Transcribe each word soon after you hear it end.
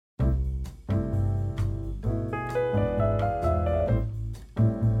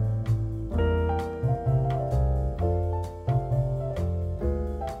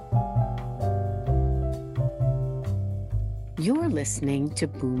You're listening to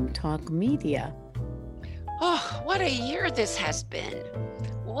Boom Talk Media. Oh, what a year this has been.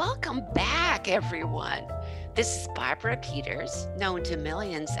 Welcome back, everyone. This is Barbara Peters, known to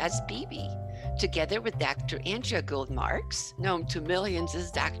millions as BB, together with Dr. Andrea Gould Marks, known to millions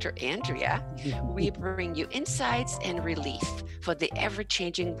as Dr. Andrea. We bring you insights and relief for the ever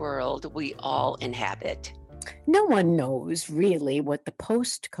changing world we all inhabit. No one knows really what the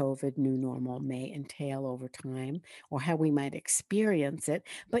post COVID new normal may entail over time or how we might experience it,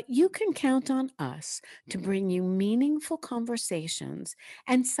 but you can count on us to bring you meaningful conversations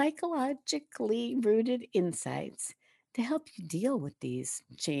and psychologically rooted insights to help you deal with these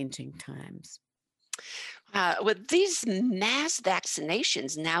changing times. With these mass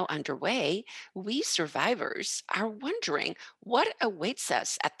vaccinations now underway, we survivors are wondering what awaits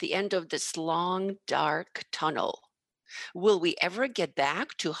us at the end of this long, dark tunnel. Will we ever get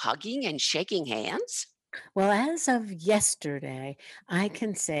back to hugging and shaking hands? Well, as of yesterday, I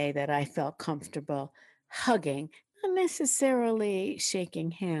can say that I felt comfortable hugging, not necessarily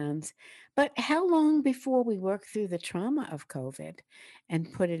shaking hands. But how long before we work through the trauma of COVID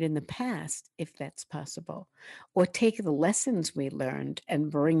and put it in the past, if that's possible, or take the lessons we learned and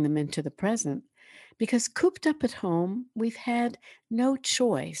bring them into the present? Because cooped up at home, we've had no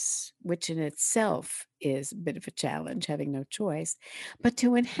choice, which in itself is a bit of a challenge, having no choice, but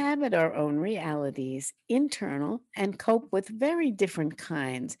to inhabit our own realities, internal, and cope with very different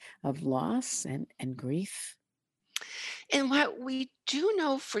kinds of loss and grief. And what we do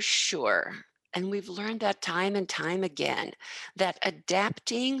know for sure, and we've learned that time and time again, that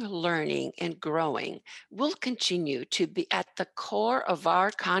adapting, learning, and growing will continue to be at the core of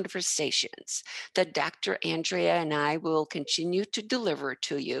our conversations that Dr. Andrea and I will continue to deliver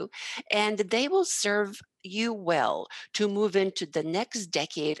to you, and they will serve you well to move into the next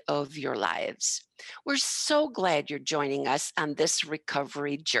decade of your lives. We're so glad you're joining us on this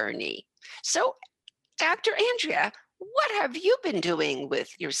recovery journey. So, Dr. Andrea, what have you been doing with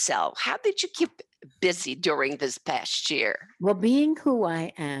yourself? How did you keep busy during this past year? Well, being who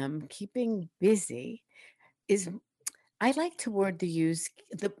I am, keeping busy is I like to word to use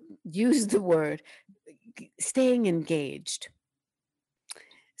the word staying engaged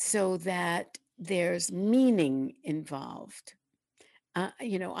so that there's meaning involved.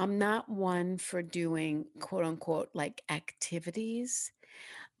 I'm not one for doing quote unquote like activities,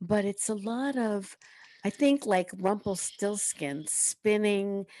 but it's a lot of, I think, like Rumpelstiltskin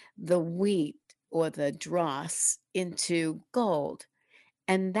spinning the wheat or the dross into gold.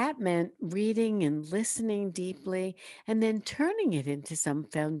 And that meant reading and listening deeply and then turning it into some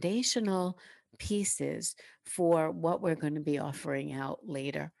foundational pieces for what we're going to be offering out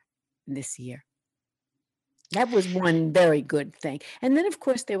later this year. That was one very good thing. And then, of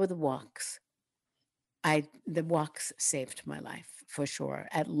course, there were the walks. The walks saved my life for sure.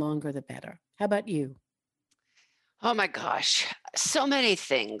 At longer, the better. How about you? Oh my gosh, so many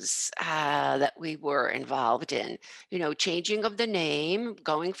things that we were involved in. Changing of the name,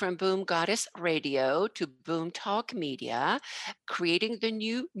 going from Boom Goddess Radio to Boom Talk Media, creating the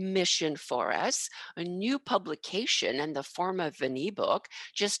new mission for us, a new publication in the form of an ebook,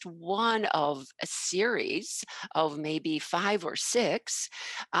 just one of a series of maybe five or six.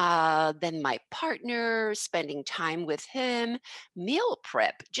 Then my partner, spending time with him, meal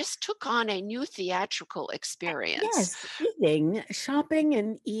prep just took on a new theatrical experience. Yes, eating, shopping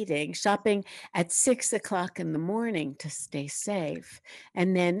and eating, shopping at 6 o'clock in the morning to stay safe,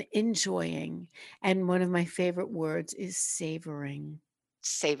 and then enjoying. And one of my favorite words is savoring.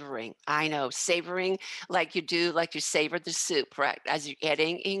 Savoring. I know, savoring like you do, like you savor the soup, right? As you're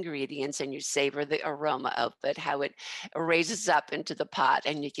adding ingredients and you savor the aroma of it, how it raises up into the pot,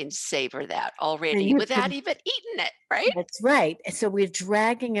 and you can savor that And already you without can, even eating it, right? that's right. So we're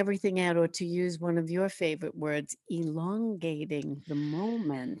dragging everything out, or to use one of your favorite words, elongating the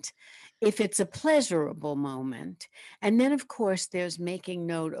moment, if it's a pleasurable moment. And then, of course, there's making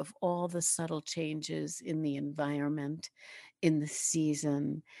note of all the subtle changes in the environment, in the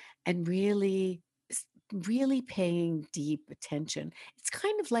season, and really paying deep attention. It's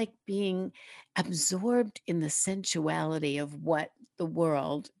kind of like being absorbed in the sensuality of what the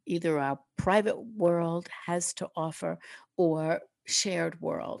world, either our private world has to offer or shared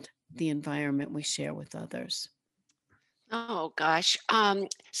world, the environment we share with others. Oh gosh.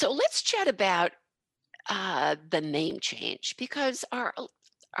 So let's chat about the name change because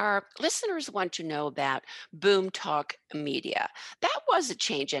our listeners want to know about Boom Talk Media. That was a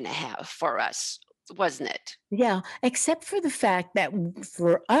change and a half for us, wasn't it? Yeah, except for the fact that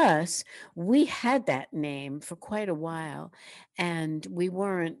for us, we had that name for quite a while and we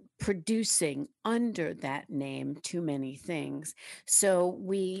weren't producing under that name too many things. So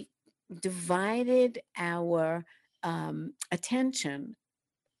we divided our attention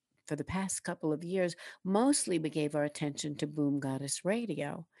for the past couple of years. Mostly we gave our attention to Boom Goddess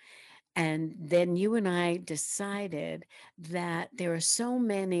Radio. And then you and I decided that there are so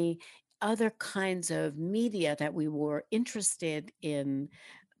many other kinds of media that we were interested in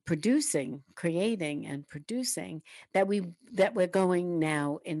producing, creating and producing, that we're going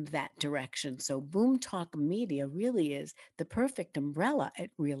now in that direction. So Boom Talk Media really is the perfect umbrella.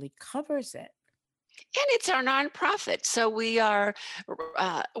 It really covers it. And it's our nonprofit. So we are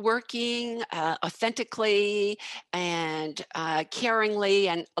working authentically and caringly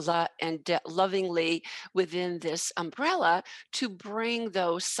and, lovingly within this umbrella to bring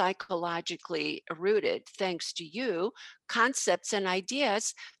those psychologically rooted, thanks to you, concepts and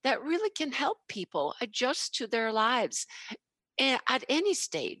ideas that really can help people adjust to their lives at any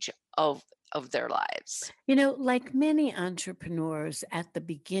stage of their lives. Like many entrepreneurs at the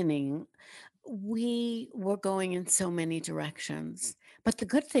beginning, we were going in so many directions. But the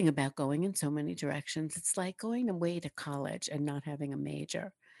good thing about going in so many directions, it's like going away to college and not having a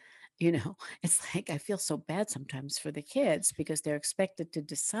major. It's like I feel so bad sometimes for the kids because they're expected to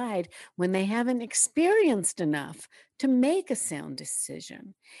decide when they haven't experienced enough to make a sound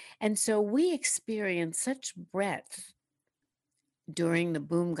decision. And so we experience such breadth during the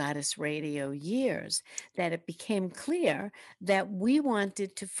Boom Goddess Radio years that it became clear that we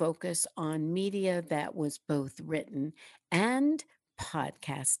wanted to focus on media that was both written and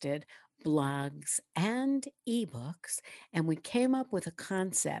podcasted, blogs and ebooks. And we came up with a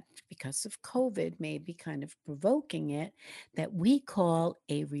concept because of COVID, maybe kind of provoking it, that we call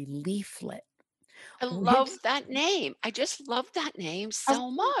a relieflet, I which love that name. I just love that name a so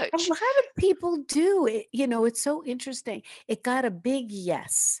a much. lot of people do. It's so interesting. It got a big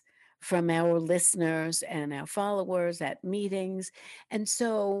yes from our listeners and our followers at meetings. And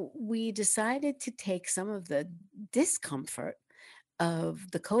so we decided to take some of the discomfort of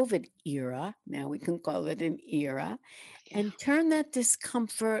the COVID era, now we can call it an era, Yeah. and turn that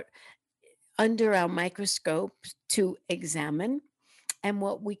discomfort under our microscope to examine. And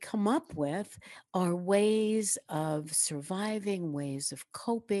what we come up with are ways of surviving, ways of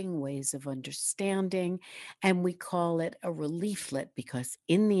coping, ways of understanding. And we call it a relieflet because,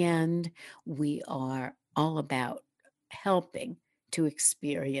 in the end, we are all about helping to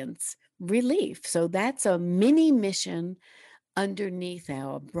experience relief. So that's a mini mission underneath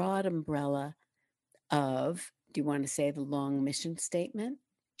our broad umbrella of, do you want to say the long mission statement?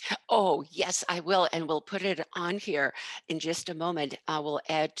 Oh, yes, I will. And we'll put it on here in just a moment. I will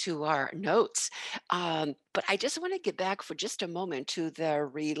add to our notes. But I just want to get back for just a moment to the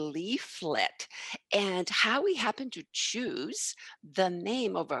relieflet and how we happened to choose the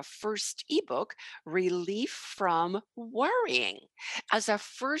name of our first ebook, Relief from Worrying, as our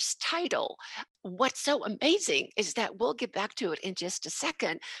first title. What's so amazing is that we'll get back to it in just a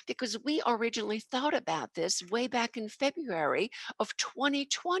second because we originally thought about this way back in February of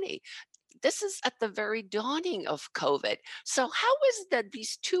 2020. This is at the very dawning of COVID. So, how is it that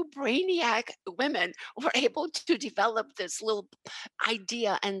these two brainiac women were able to develop this little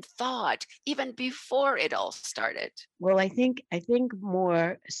idea and thought even before it all started? Well, I think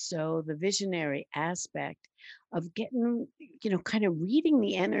more so the visionary aspect of getting, kind of reading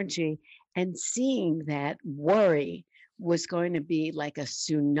the energy and seeing that worry was going to be like a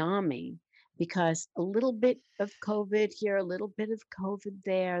tsunami because a little bit of COVID here, a little bit of COVID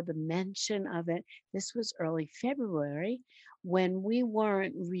there, the mention of it. This was early February when we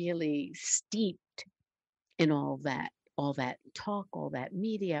weren't really steeped in all that talk, all that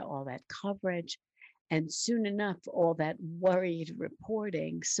media, all that coverage, and soon enough, all that worried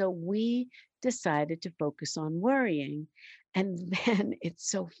reporting. So we decided to focus on worrying. And then it's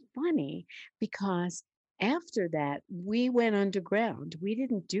so funny because after that, we went underground. We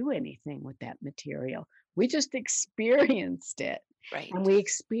didn't do anything with that material. We just experienced it. And Right. we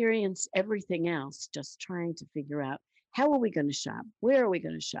experienced everything else, just trying to figure out how are we going to shop? Where are we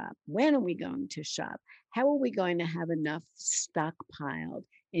going to shop? When are we going to shop? How are we going to have enough stockpiled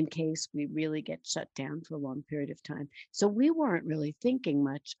in case we really get shut down for a long period of time? So we weren't really thinking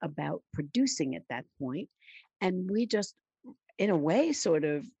much about producing at that point, and we just, in a way, sort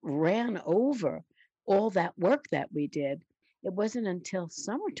of ran over all that work that we did. It wasn't until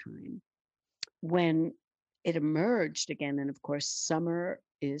summertime when it emerged again, and of course, summer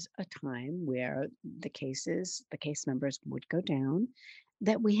is a time where the case numbers would go down,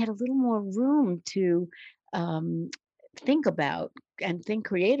 that we had a little more room to um, think about and think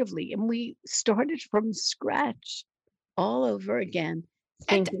creatively. And we started from scratch all over again,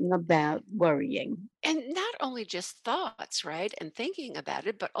 And thinking about worrying. not only just thoughts, right? And thinking about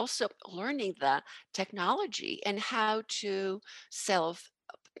it, but also learning the technology and how to self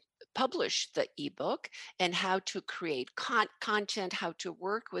publish the ebook and how to create content, how to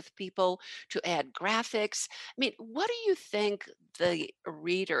work with people to add graphics. I mean, what do you think the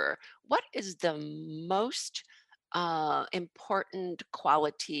reader, what is the most important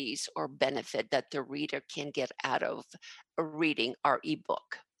qualities or benefit that the reader can get out of reading our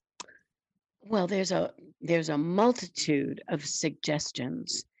ebook? Well, there's a multitude of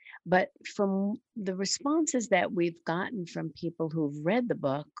suggestions, but from the responses that we've gotten from people who've read the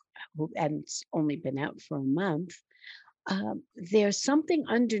book, and it's only been out for a month, there's something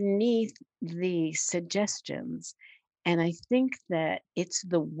underneath the suggestions. And I think that it's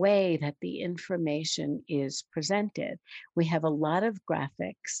the way that the information is presented. We have a lot of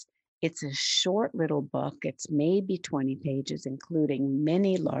graphics. It's a short little book. It's maybe 20 pages, including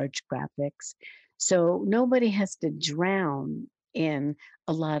many large graphics. So nobody has to drown in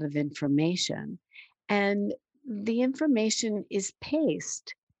a lot of information. And the information is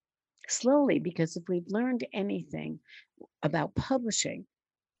paced slowly because if we've learned anything about publishing,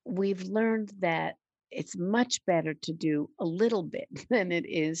 we've learned that it's much better to do a little bit than it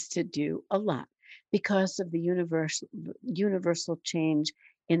is to do a lot because of the universal change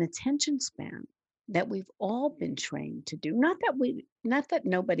in attention span that we've all been trained to do. Not that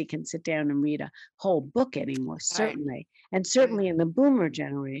nobody can sit down and read a whole book anymore, Right, certainly. And right. certainly in the boomer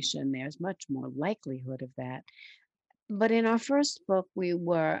generation, there's much more likelihood of that. But in our first book, we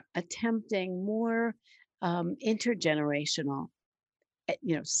were attempting more intergenerational,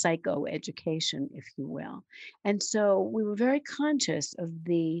 psychoeducation, if you will. And so we were very conscious of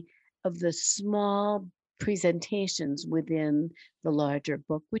the small presentations within the larger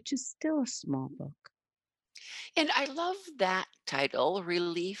book, which is still a small book. And I love that title,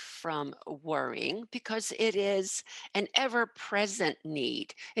 Relief from Worrying, because it is an ever present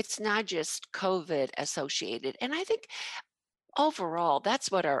need. It's not just COVID associated. And I think overall, that's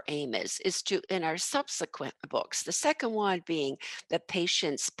what our aim is to, in our subsequent books, the second one being the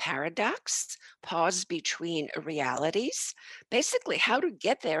patient's paradox, pause between realities, basically how to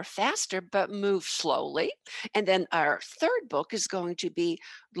get there faster but move slowly. And then our third book is going to be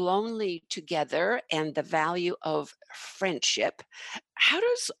Lonely Together and the Value of Friendship. How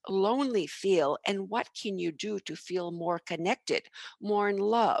does lonely feel, and what can you do to feel more connected, more in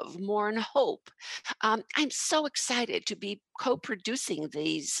love, more in hope? I'm so excited to be co-producing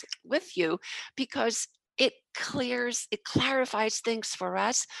these with you because it clarifies things for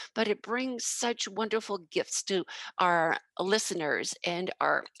us, but it brings such wonderful gifts to our listeners and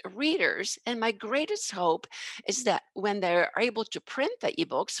our readers. And my greatest hope is that when they're able to print the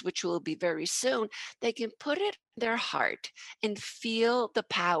ebooks, which will be very soon, they can put it in their heart and feel the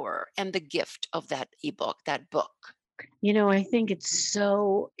power and the gift of that ebook, that book. I think it's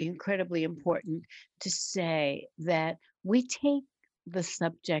so incredibly important to say that we take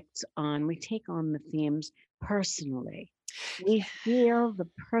on the themes personally. We feel the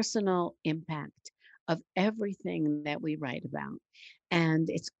personal impact of everything that we write about. And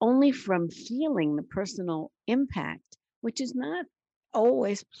it's only from feeling the personal impact, which is not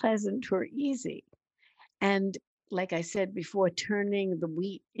always pleasant or easy. And like I said before, turning the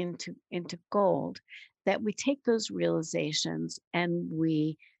wheat into gold, that we take those realizations and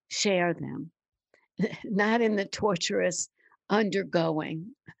we share them, not in the torturous undergoing,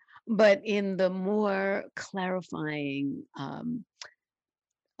 but in the more clarifying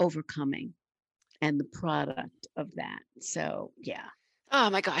overcoming and the product of that. So, yeah. Oh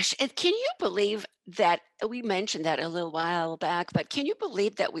my gosh. And can you believe that we mentioned that a little while back, but can you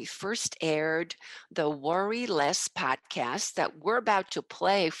believe that we first aired the Worry Less podcast that we're about to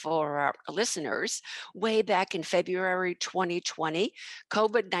play for our listeners way back in February 2020?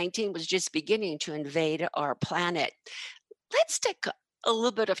 COVID-19 was just beginning to invade our planet. Let's take a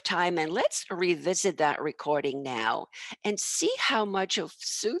little bit of time and let's revisit that recording now and see how much of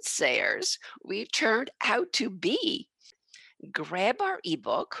soothsayers we turned out to be. Grab our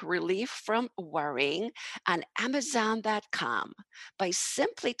ebook, Relief from Worrying, on Amazon.com by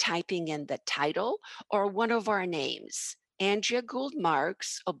simply typing in the title or one of our names, Andrea Gould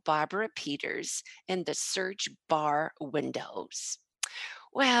Marks or Barbara Peters, in the search bar windows.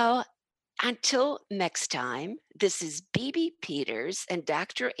 Well, until next time, this is BB Peters and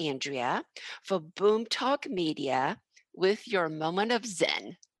Dr. Andrea for Boom Talk Media with your moment of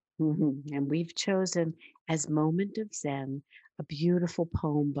Zen. And we've chosen as Moment of Zen a beautiful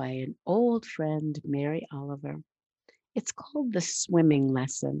poem by an old friend, Mary Oliver. It's called The Swimming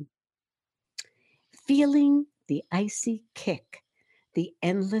Lesson. Feeling the icy kick The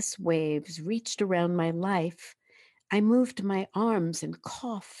endless waves reached around my life. I moved my arms and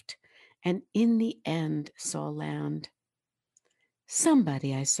coughed, and in the end saw land.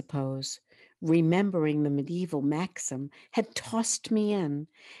 Somebody, I suppose, remembering the medieval maxim, had tossed me in,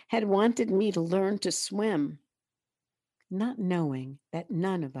 had wanted me to learn to swim, not knowing that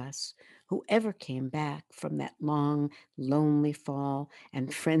none of us who ever came back from that long, lonely fall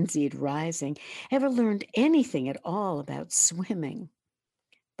and frenzied rising ever learned anything at all about swimming,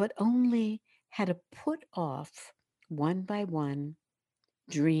 but only had to put off one by one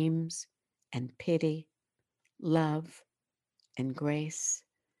dreams and pity, love and grace,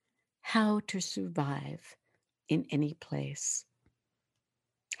 how to survive in any place.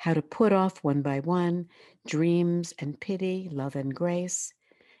 How to put off one by one dreams and pity, love and grace,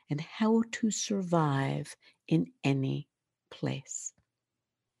 and how to survive in any place.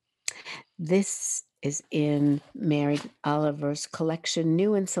 This is in Mary Oliver's collection,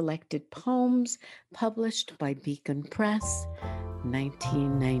 New and Selected Poems, published by Beacon Press,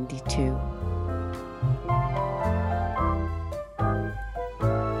 1992.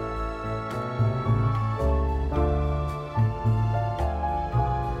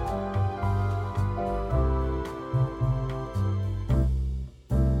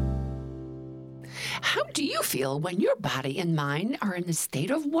 How do you feel when your body and mind are in a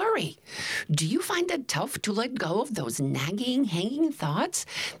state of worry? Do you find it tough to let go of those nagging, hanging thoughts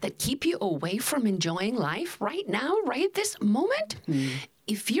that keep you away from enjoying life right now, right this moment?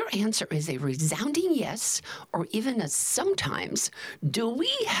 If your answer is a resounding yes, or even a sometimes, do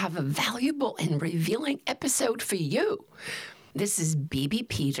we have a valuable and revealing episode for you? This is Bibi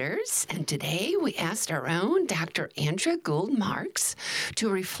Peters, and today we asked our own Dr. Andrea Gould Marks to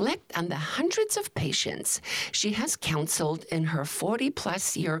reflect on the hundreds of patients she has counseled in her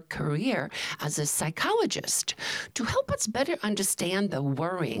 40-plus year career as a psychologist to help us better understand the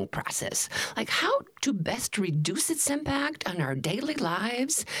worrying process, like how to best reduce its impact on our daily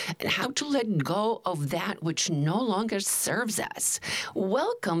lives and how to let go of that which no longer serves us.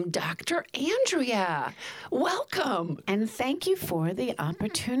 Welcome, Dr. Andrea. Welcome. And thank you for the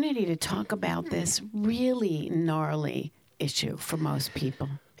opportunity to talk about this really gnarly issue for most people.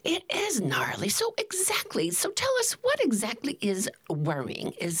 It is gnarly. So tell us, what exactly is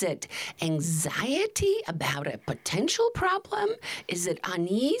worrying? Is it anxiety about a potential problem? Is it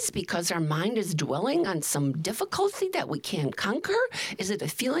unease because our mind is dwelling on some difficulty that we can't conquer? Is it a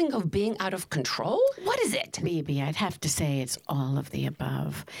feeling of being out of control? What is it? Bibi, I'd have to say it's all of the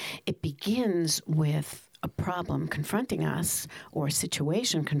above. It begins with a problem confronting us or a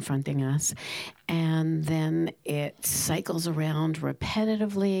situation confronting us, and then it cycles around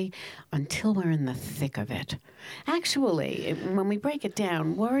repetitively until we're in the thick of it. Actually, when we break it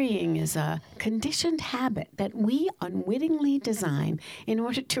down, worrying is a conditioned habit that we unwittingly design in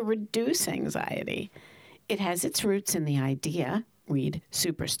order to reduce anxiety. It has its roots in the idea, read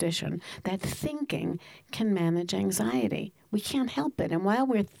superstition, that thinking can manage anxiety. We can't help it. And while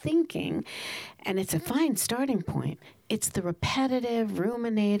we're thinking, and it's a fine starting point, it's the repetitive,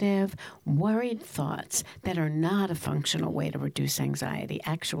 ruminative, worried thoughts that are not a functional way to reduce anxiety,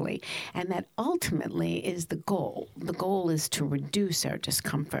 actually, and that ultimately is the goal. The goal is to reduce our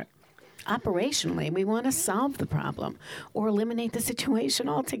discomfort. Operationally, we want to solve the problem or eliminate the situation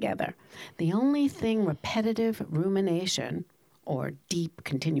altogether. The only thing repetitive rumination or deep,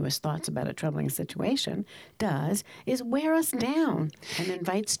 continuous thoughts about a troubling situation does is wear us down and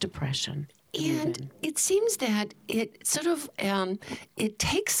invites depression. And it seems that it sort of, it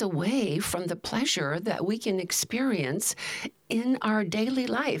takes away from the pleasure that we can experience in our daily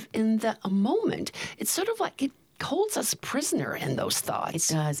life, in the moment. It's sort of like it holds us prisoner in those thoughts.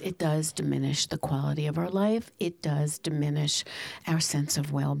 It does. It does diminish the quality of our life. It does diminish our sense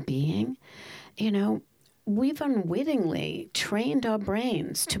of well-being. You know, we've unwittingly trained our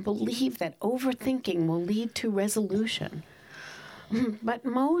brains to believe that overthinking will lead to resolution. But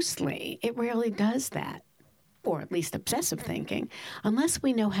mostly, it rarely does that, or at least obsessive thinking, unless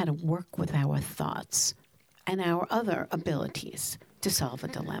we know how to work with our thoughts and our other abilities to solve a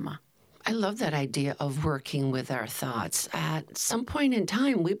dilemma. I love that idea of working with our thoughts. At some point in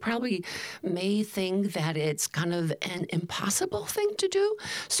time, we probably may think that it's kind of an impossible thing to do.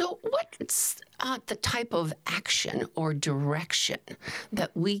 So the type of action or direction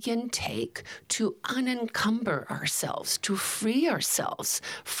that we can take to unencumber ourselves, to free ourselves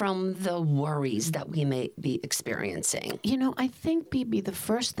from the worries that we may be experiencing? You know, I think, Bibi, the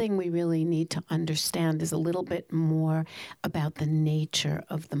first thing we really need to understand is a little bit more about the nature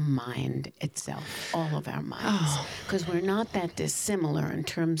of the mind itself, all of our minds, because we're not that dissimilar in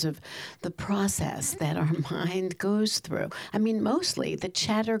terms of the process that our mind goes through. I mean, mostly the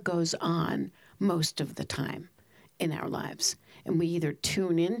chatter goes on most of the time in our lives. And we either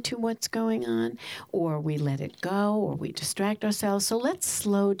tune into what's going on, or we let it go, or we distract ourselves. So let's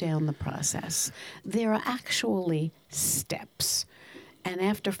slow down the process. There are actually steps. And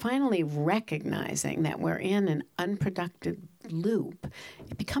after finally recognizing that we're in an unproductive loop,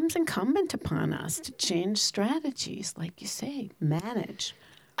 it becomes incumbent upon us to change strategies, like you say, manage.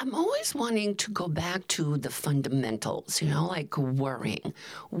 I'm always wanting to go back to the fundamentals, like worrying.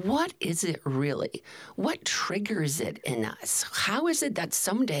 What is it really? What triggers it in us? How is it that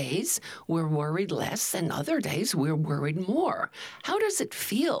some days we're worried less and other days we're worried more? How does it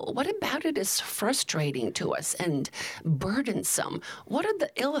feel? What about it is frustrating to us and burdensome? What are the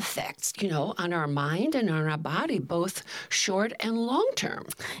ill effects, on our mind and on our body, both short and long term?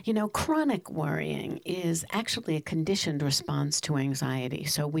 Chronic worrying is actually a conditioned response to anxiety.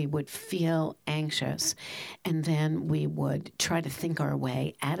 So we would feel anxious, and then we would try to think our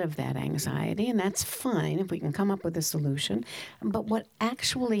way out of that anxiety, and that's fine if we can come up with a solution. But what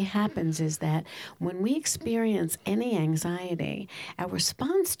actually happens is that when we experience any anxiety, our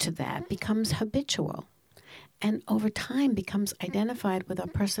response to that becomes habitual, and over time becomes identified with our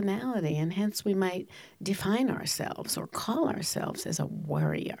personality, and hence we might define ourselves or call ourselves as a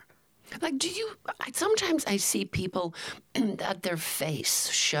worrier. Sometimes I see people that their face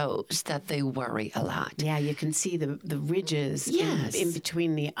shows that they worry a lot. Yeah, you can see the ridges in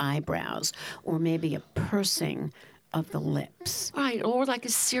between the eyebrows, or maybe a pursing of the lips. Right, or like a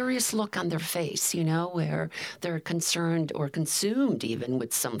serious look on their face, where they're concerned or consumed even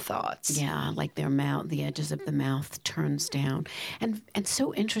with some thoughts. Yeah, like their mouth, the edges of the mouth turns down. And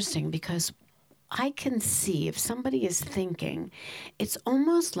so interesting, because I can see if somebody is thinking, it's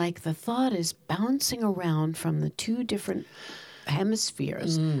almost like the thought is bouncing around from the two different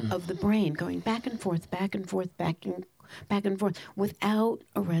hemispheres of the brain, going back and forth, back and forth, back and forth, without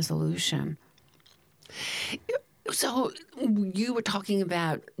a resolution. So you were talking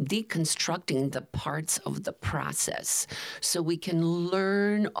about deconstructing the parts of the process so we can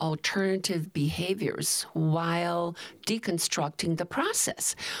learn alternative behaviors while deconstructing the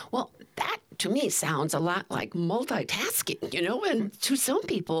process. Well, that to me sounds a lot like multitasking, and to some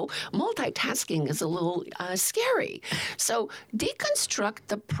people, multitasking is a little scary. So deconstruct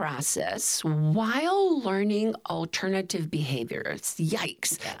the process while learning alternative behaviors.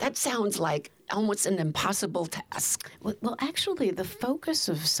 Yikes. Yeah. That sounds like almost an impossible task. Well, actually, the focus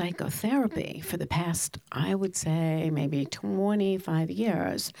of psychotherapy for the past, I would say, maybe 25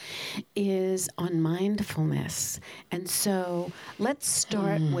 years is on mindfulness. And so let's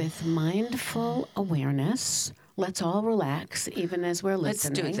start with mindful awareness. Let's all relax, even as we're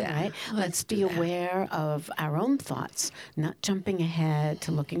listening. Let's do that. Right? Let's be aware of our own thoughts, not jumping ahead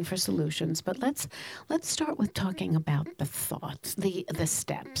to looking for solutions. But let's start with talking about the thoughts, the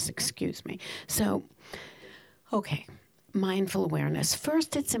steps. Excuse me. So, okay, mindful awareness.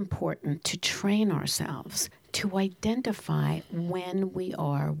 First, it's important to train ourselves to identify when we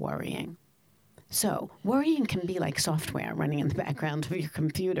are worrying. So worrying can be like software running in the background of your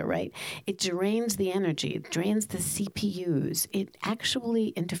computer, right? It drains the energy, it drains the CPUs. It actually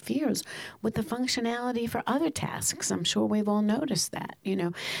interferes with the functionality for other tasks. I'm sure we've all noticed that,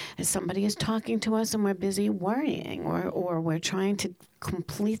 as somebody is talking to us and we're busy worrying, or we're trying to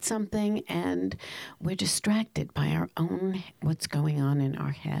complete something and we're distracted by our own, what's going on in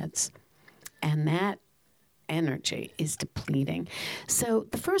our heads. And that energy is depleting. So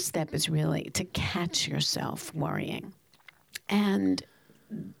the first step is really to catch yourself worrying. And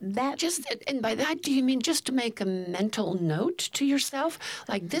by that, do you mean just to make a mental note to yourself?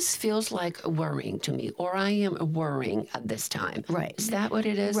 Like, this feels like worrying to me, or I am worrying at this time. Right. Is that what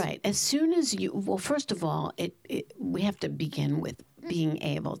it is? Right. As soon as first of all, we have to begin with being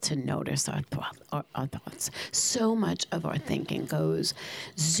able to notice our thoughts. So much of our thinking goes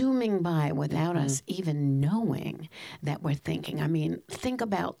zooming by without us even knowing that we're thinking. I mean, think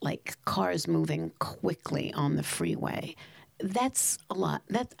about like cars moving quickly on the freeway. That's a lot.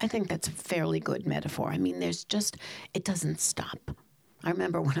 I think that's a fairly good metaphor. I mean, it doesn't stop. I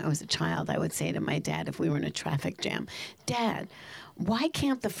remember when I was a child, I would say to my dad, if we were in a traffic jam, "Dad, why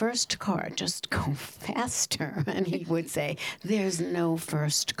can't the first car just go faster?" And he would say, "There's no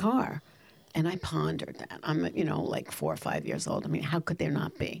first car." And I pondered that. I'm, like 4 or 5 years old. I mean, how could there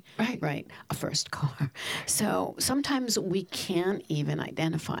not be? Right. A first car. So sometimes we can't even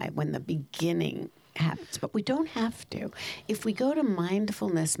identify when the beginning happens, but we don't have to. If we go to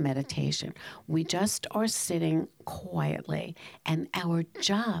mindfulness meditation, we just are sitting quietly, and our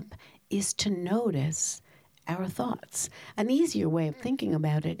job is to notice our thoughts. An easier way of thinking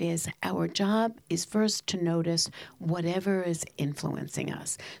about it is our job is first to notice whatever is influencing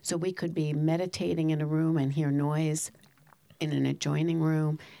us. So we could be meditating in a room and hear noise in an adjoining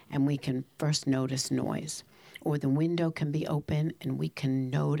room, and we can first notice noise. Or the window can be open and we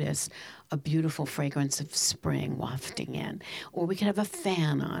can notice a beautiful fragrance of spring wafting in. Or we can have a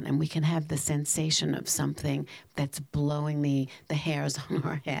fan on and we can have the sensation of something that's blowing the hairs on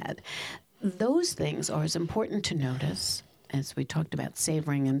our head. Those things are as important to notice, as we talked about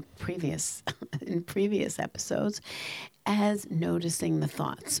savoring in previous episodes, as noticing the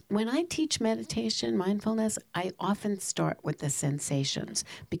thoughts. When I teach meditation, mindfulness, I often start with the sensations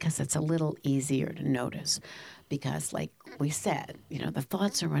because it's a little easier to notice. Because like we said, the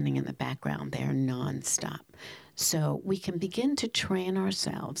thoughts are running in the background. They're nonstop. So we can begin to train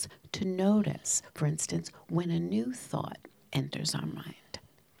ourselves to notice, for instance, when a new thought enters our mind.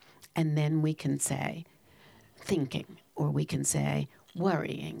 And then we can say thinking, or we can say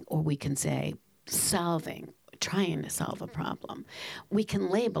worrying, or we can say solving, trying to solve a problem. We can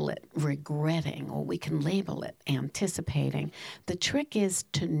label it regretting, or we can label it anticipating. The trick is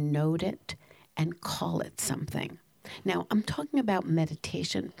to note it and call it something. Now, I'm talking about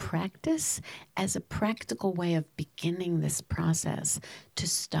meditation practice as a practical way of beginning this process to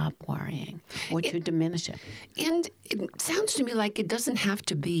stop worrying or to diminish it. And it sounds to me like it doesn't have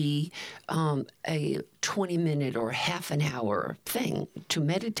to be a 20-minute or half an hour thing to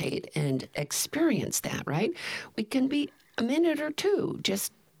meditate and experience that, right? We can be a minute or two,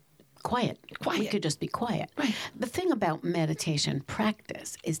 just quiet. We could just be quiet. Right. The thing about meditation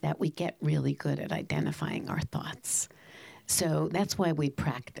practice is that we get really good at identifying our thoughts. So that's why we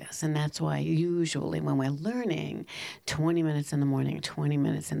practice. And that's why usually when we're learning, 20 minutes in the morning, 20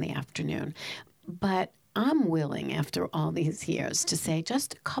 minutes in the afternoon. But I'm willing, after all these years, to say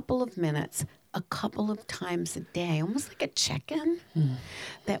just a couple of minutes, a couple of times a day, almost like a check-in,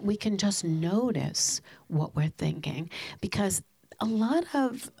 that we can just notice what we're thinking. Because a lot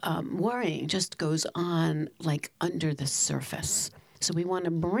of worrying just goes on like under the surface. So we want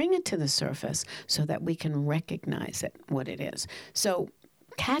to bring it to the surface so that we can recognize it, what it is. So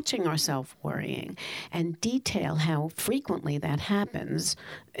catching ourselves worrying and detail how frequently that happens,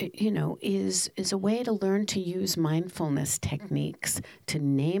 is a way to learn to use mindfulness techniques to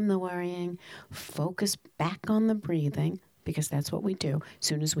name the worrying, focus back on the breathing, because that's what we do. As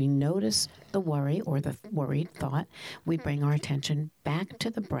soon as we notice the worry or the worried thought, we bring our attention back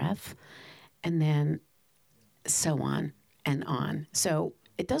to the breath, and then so on and on. So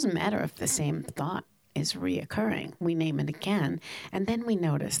it doesn't matter if the same thought is reoccurring. We name it again, and then we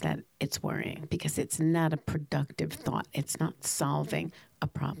notice that it's worrying because it's not a productive thought. It's not solving a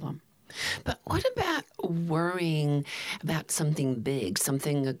problem. But what about worrying about something big,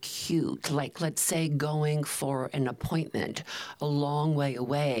 something acute, like let's say going for an appointment a long way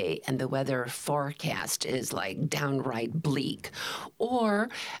away and the weather forecast is like downright bleak? Or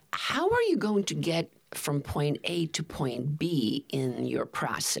how are you going to get from point A to point B in your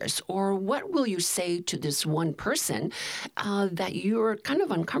process? Or what will you say to this one person that you're kind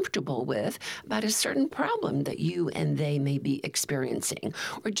of uncomfortable with about a certain problem that you and they may be experiencing?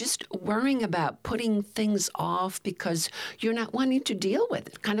 Or just worrying about putting things off because you're not wanting to deal with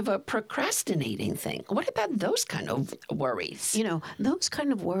it, kind of a procrastinating thing. What about those kind of worries? Those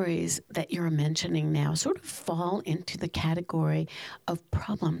kind of worries that you're mentioning now sort of fall into the category of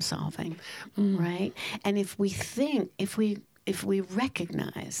problem solving, right? And if we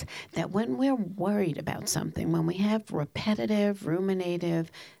recognize that when we're worried about something, when we have repetitive, ruminative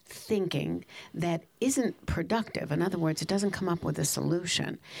thinking that isn't productive, in other words, it doesn't come up with a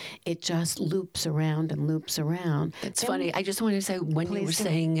solution, it just loops around and loops around. It's funny. I just wanted to say, when you were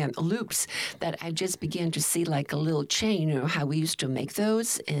saying loops, that I just began to see like a little chain, how we used to make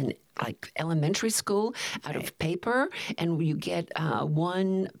those in like elementary school out of paper, and you get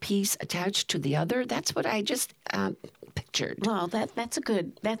one piece attached to the other. That's what I just pictured. Well, that's a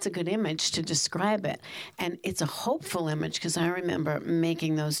good image to describe it, and it's a hopeful image because I remember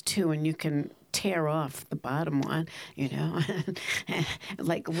making those too, and you can tear off the bottom one,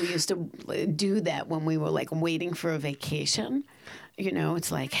 like we used to do that when we were like waiting for a vacation.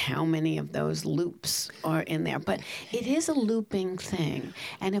 It's like how many of those loops are in there. But it is a looping thing.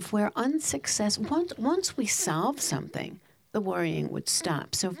 And if we're unsuccessful, once we solve something, the worrying would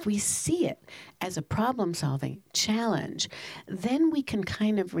stop. So if we see it as a problem-solving challenge, then we can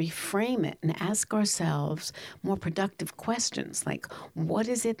kind of reframe it and ask ourselves more productive questions like, what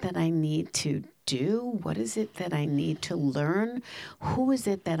is it that I need to do? What is it that I need to learn? Who is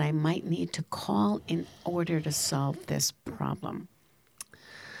it that I might need to call in order to solve this problem?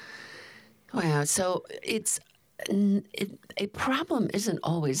 Wow. So a problem isn't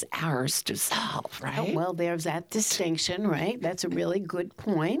always ours to solve, right? Oh, well, there's that distinction, right? That's a really good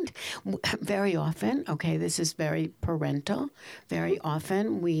point. Very often, okay, this is very parental. Very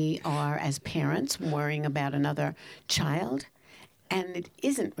often we are, as parents, worrying about another child, and it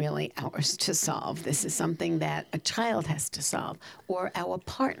isn't really ours to solve. This is something that a child has to solve or our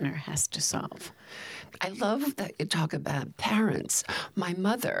partner has to solve. I love that you talk about parents. My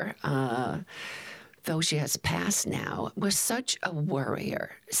mother, though she has passed now, was such a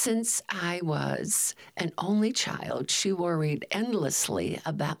worrier. Since I was an only child, she worried endlessly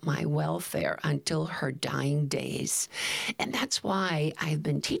about my welfare until her dying days. And that's why I've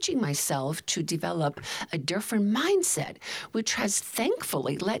been teaching myself to develop a different mindset, which has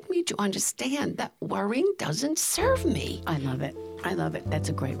thankfully led me to understand that worrying doesn't serve me. I love it. I love it. That's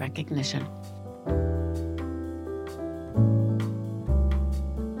a great recognition.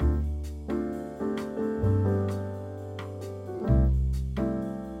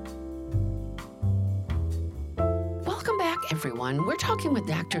 Everyone, we're talking with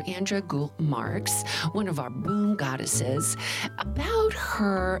Dr. Andrea Gould Marks, one of our boom goddesses, about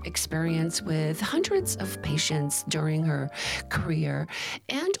her experience with hundreds of patients during her career,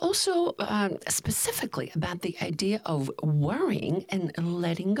 and also specifically about the idea of worrying and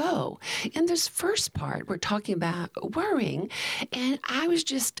letting go. In this first part, we're talking about worrying, and I was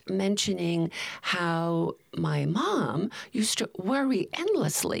just mentioning how my mom used to worry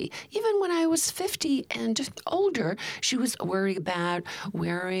endlessly. Even when I was 50 and older, she was worried about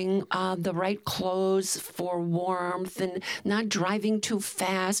wearing the right clothes for warmth and not driving too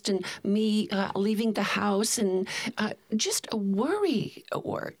fast and me leaving the house and just a worry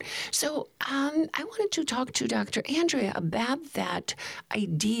word. So I wanted to talk to Dr. Andrea about that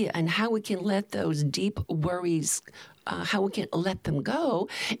idea and how we can let those deep worries how we can let them go.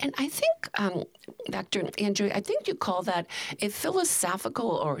 And I think, Dr. Andrea, I think you call that a philosophical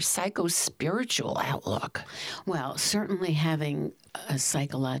or psycho-spiritual outlook. Well, certainly having a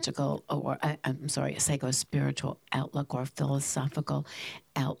psychological or, a psycho-spiritual outlook or philosophical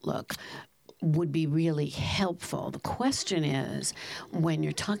outlook would be really helpful. The question is, when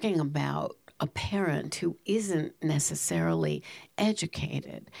you're talking about a parent who isn't necessarily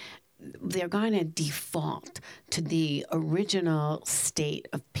educated, they're going to default to the original state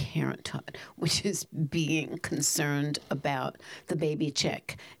of parenthood, which is being concerned about the baby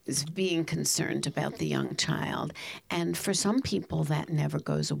chick, is being concerned about the young child. And for some people, that never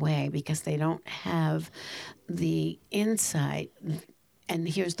goes away because they don't have the insight. And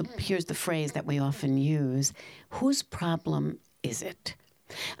here's the phrase that we often use: whose problem is it?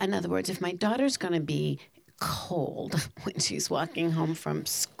 In other words, if my daughter's going to be cold when she's walking home from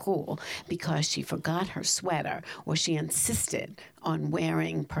school because she forgot her sweater or she insisted on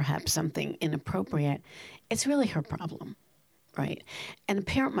wearing perhaps something inappropriate, it's really her problem, right? And a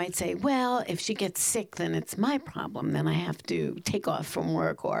parent might say, well, if she gets sick, then it's my problem. Then I have to take off from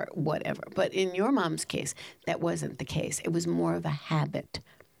work or whatever. But in your mom's case, that wasn't the case. It was more of a habit,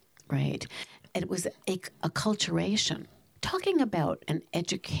 right? It was a acculturation. Talking about an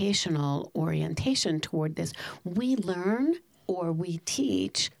educational orientation toward this, we learn or we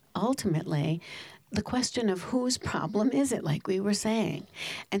teach, ultimately, the question of whose problem is it, like we were saying.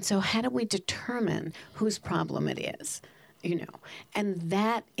 And so how do we determine whose problem it is? You know, and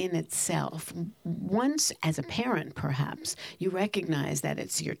that in itself, once as a parent, perhaps, you recognize that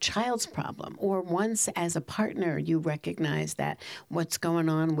it's your child's problem, or once as a partner, you recognize that what's going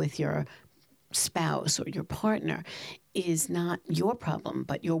on with your spouse or your partner is not your problem,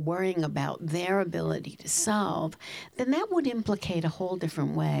 but you're worrying about their ability to solve, then that would implicate a whole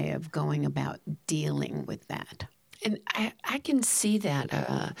different way of going about dealing with that. And I can see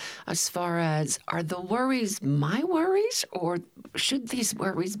that as far as, are the worries my worries, or should these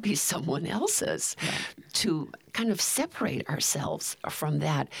worries be someone else's? Right. To kind of separate ourselves from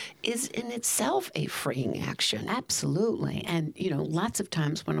that is in itself a freeing action. Absolutely. And, you know, lots of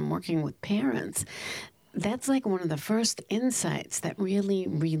times when I'm working with parents, that's like one of the first insights that really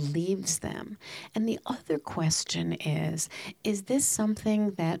relieves them. And the other question is this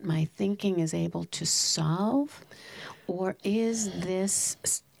something that my thinking is able to solve? Or is this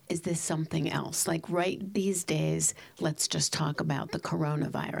is this something else? Like right these days, let's just talk about the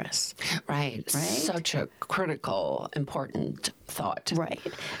coronavirus. Right. Such a critical, important thought. Right.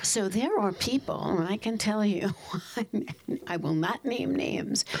 So there are people, and I can tell you, I will not name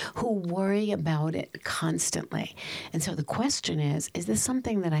names, who worry about it constantly. And so the question is this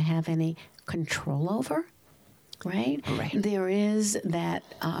something that I have any control over? Right? There is that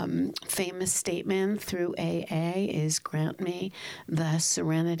famous statement through AA is grant me the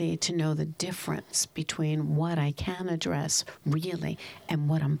serenity to know the difference between what I can address really and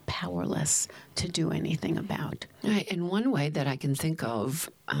what I'm powerless to do anything about. Right. And one way that I can think of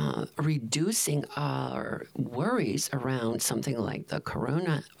reducing our worries around something like the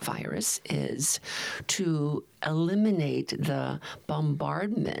coronavirus is to eliminate the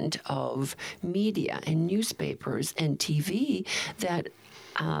bombardment of media and newspapers and TV that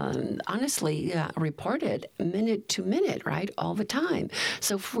honestly reported minute to minute, right, all the time.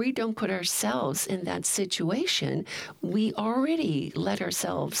 So if we don't put ourselves in that situation, we already let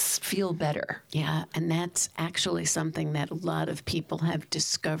ourselves feel better. Yeah, and that's actually something that a lot of people have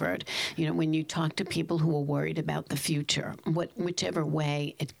discovered. You know, when you talk to people who are worried about the future, whichever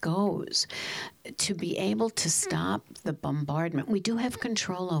way it goes, to be able to stop the bombardment, we do have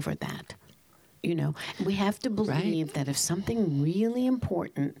control over that. You know, we have to believe that if something really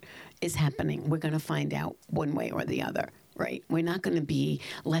important is happening, we're going to find out one way or the other, right? We're not going to be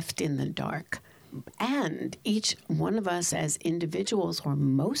left in the dark. And each one of us as individuals, or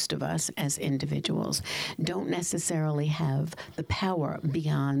most of us as individuals, don't necessarily have the power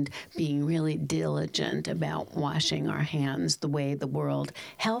beyond being really diligent about washing our hands the way the World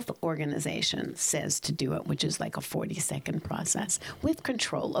Health Organization says to do it, which is like a 40-second process with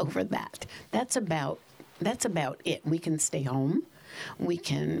control over that. That's about it. We can stay home. We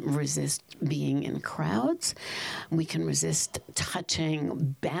can resist being in crowds. We can resist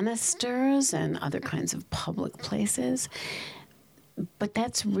touching banisters and other kinds of public places. But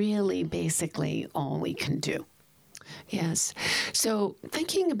that's really basically all we can do. Yes. So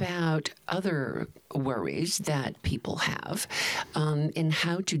thinking about other worries that people have and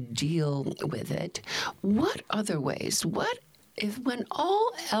how to deal with it, what other ways? What if when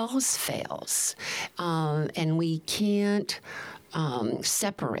all else fails and we can't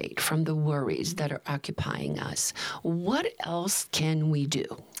separate from the worries that are occupying us, what else can we do?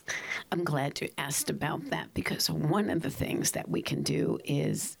 I'm glad you asked about that, because one of the things that we can do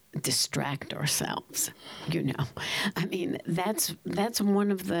is distract ourselves. You know, I mean, that's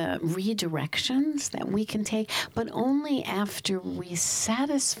one of the redirections that we can take, but only after we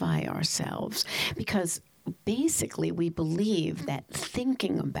satisfy ourselves, because basically we believe that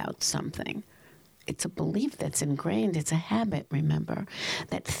thinking about something, it's a belief that's ingrained. It's a habit, remember,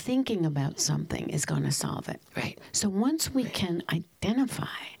 that thinking about something is going to solve it. Right. So once we can identify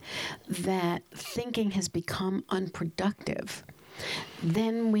that thinking has become unproductive,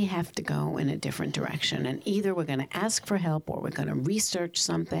 then we have to go in a different direction. And either we're going to ask for help, or we're going to research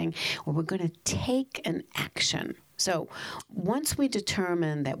something, or we're going to take an action. So once we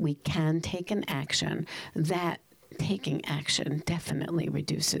determine that we can take an action, that taking action definitely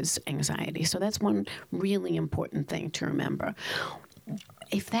reduces anxiety. So that's one really important thing to remember.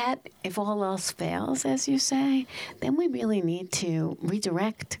 If all else fails, as you say, then we really need to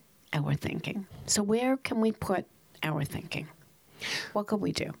redirect our thinking. So where can we put our thinking? What could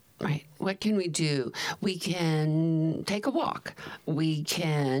we do? Right. What can we do? We can take a walk. We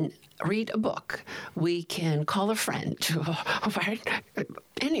can read a book. We can call a friend. Right?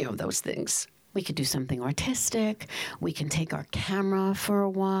 Any of those things. We could do something artistic. We can take our camera for a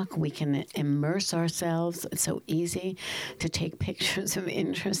walk. We can immerse ourselves. It's so easy to take pictures of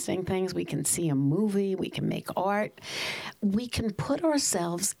interesting things. We can see a movie. We can make art. We can put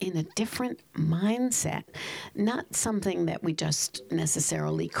ourselves in a different mindset, not something that we just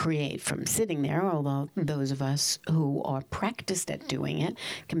necessarily create from sitting there, although those of us who are practiced at doing it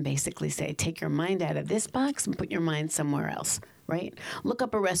can basically say, take your mind out of this box and put your mind somewhere else. Right? Look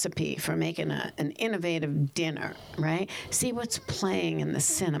up a recipe for making an innovative dinner, right? See what's playing in the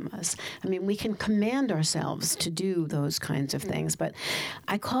cinemas. I mean, we can command ourselves to do those kinds of things, but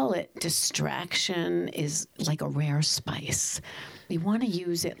I call it distraction is like a rare spice. We want to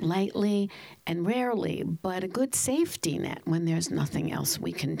use it lightly and rarely, but a good safety net when there's nothing else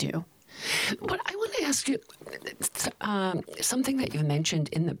we can do. But I want to ask you something that you've mentioned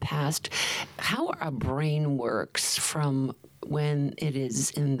in the past, how our brain works from when it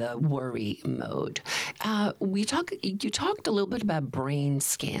is in the worry mode. You talked a little bit about brain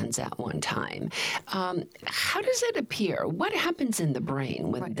scans at one time. How does it appear? What happens in the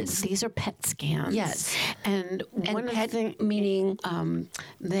brain when this? These are PET scans. Yes. And one PET of the things, meaning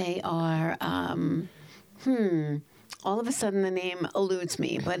they are, all of a sudden the name eludes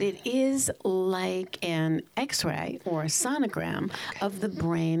me, but it is like an X-ray or a sonogram of the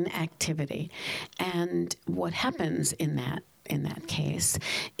brain activity. And what happens in that case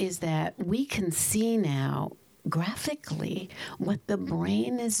is that we can see now graphically what the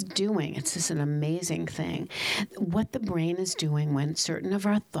brain is doing. It's just an amazing thing. What the brain is doing when certain of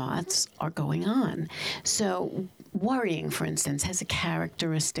our thoughts are going on. So worrying, for instance, has a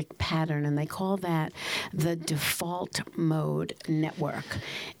characteristic pattern, and they call that the default mode network.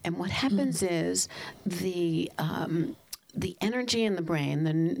 And what happens is the energy in the brain,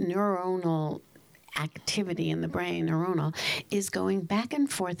 the neuronal activity in the brain, neuronal, is going back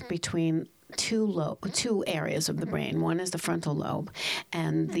and forth between two areas of the brain. One is the frontal lobe,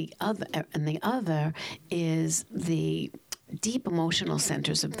 and the other is the deep emotional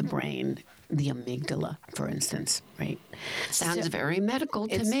centers of the brain, the amygdala, for instance, right? Sounds very medical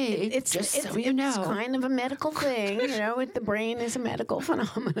to me. It's kind of a medical thing, the brain is a medical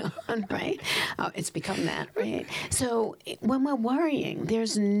phenomenon, right? It's become that, right? So when we're worrying,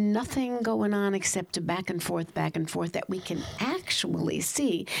 there's nothing going on except a back and forth that we can actually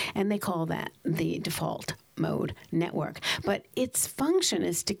see, and they call that the default mode network. But its function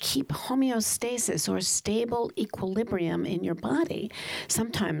is to keep homeostasis or stable equilibrium in your body,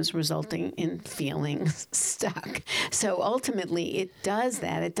 sometimes resulting in feeling stuck. So ultimately, it does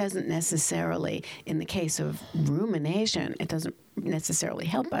that. It doesn't necessarily, in the case of rumination, it doesn't necessarily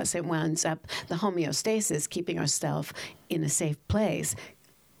help us. It winds up, the homeostasis, keeping ourselves in a safe place,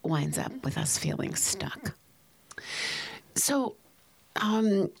 winds up with us feeling stuck. So,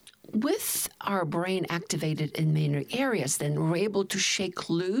 with our brain activated in many areas, then we're able to shake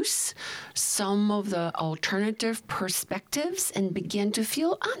loose some of the alternative perspectives and begin to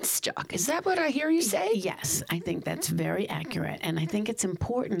feel unstuck. Is that what I hear you say? Yes, I think that's very accurate. And I think it's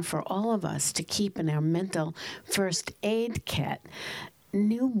important for all of us to keep in our mental first aid kit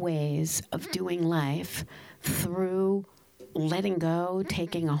new ways of doing life through letting go,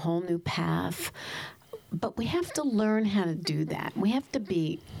 taking a whole new path. But we have to learn how to do that. We have to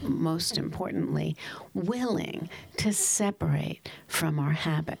be, most importantly, willing to separate from our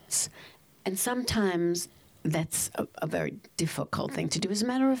habits. And sometimes that's a very difficult thing to do. As a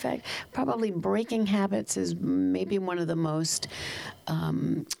matter of fact, probably breaking habits is maybe one of the most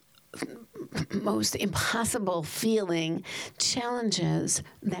impossible feeling challenges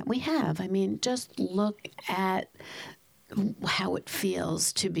that we have. I mean, just look at how it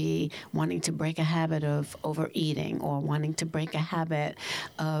feels to be wanting to break a habit of overeating, or wanting to break a habit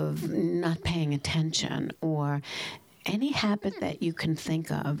of not paying attention, or any habit that you can think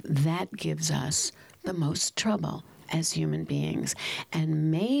of. That gives us the most trouble as human beings.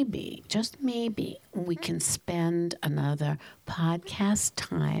 And maybe, just maybe, we can spend another podcast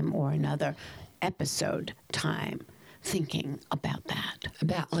time or another episode time thinking about that.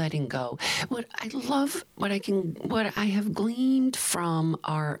 About letting go. What I love, what I have gleaned from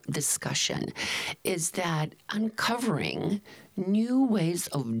our discussion is that uncovering new ways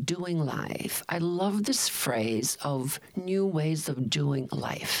of doing life. I love this phrase of new ways of doing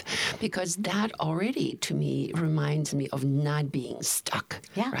life, because that already, to me, reminds me of not being stuck,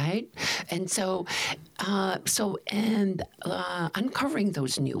 right? And so, uncovering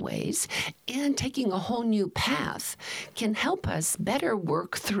those new ways and taking a whole new path can help us better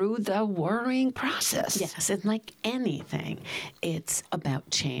work through the worrying process. Yes, and like anything, it's about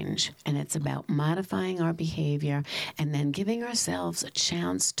change, and it's about modifying our behavior and then giving ourselves a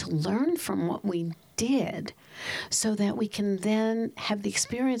chance to learn from what we did, so that we can then have the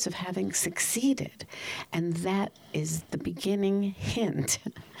experience of having succeeded. And that is the beginning hint.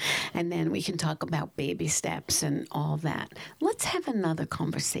 And then we can talk about baby steps and all that. Let's have another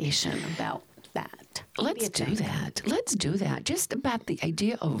conversation about that. Let's do that. Just about the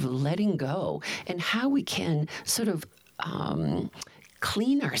idea of letting go and how we can sort of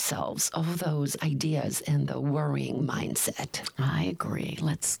clean ourselves of those ideas and the worrying mindset. I agree.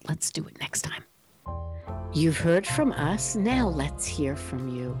 Let's do it next time. You've heard from us. Now let's hear from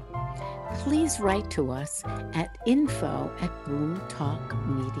you. Please write to us at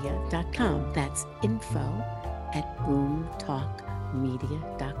info@boomtalkmedia.com. That's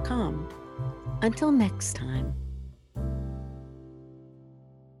info@boomtalkmedia.com. Until next time.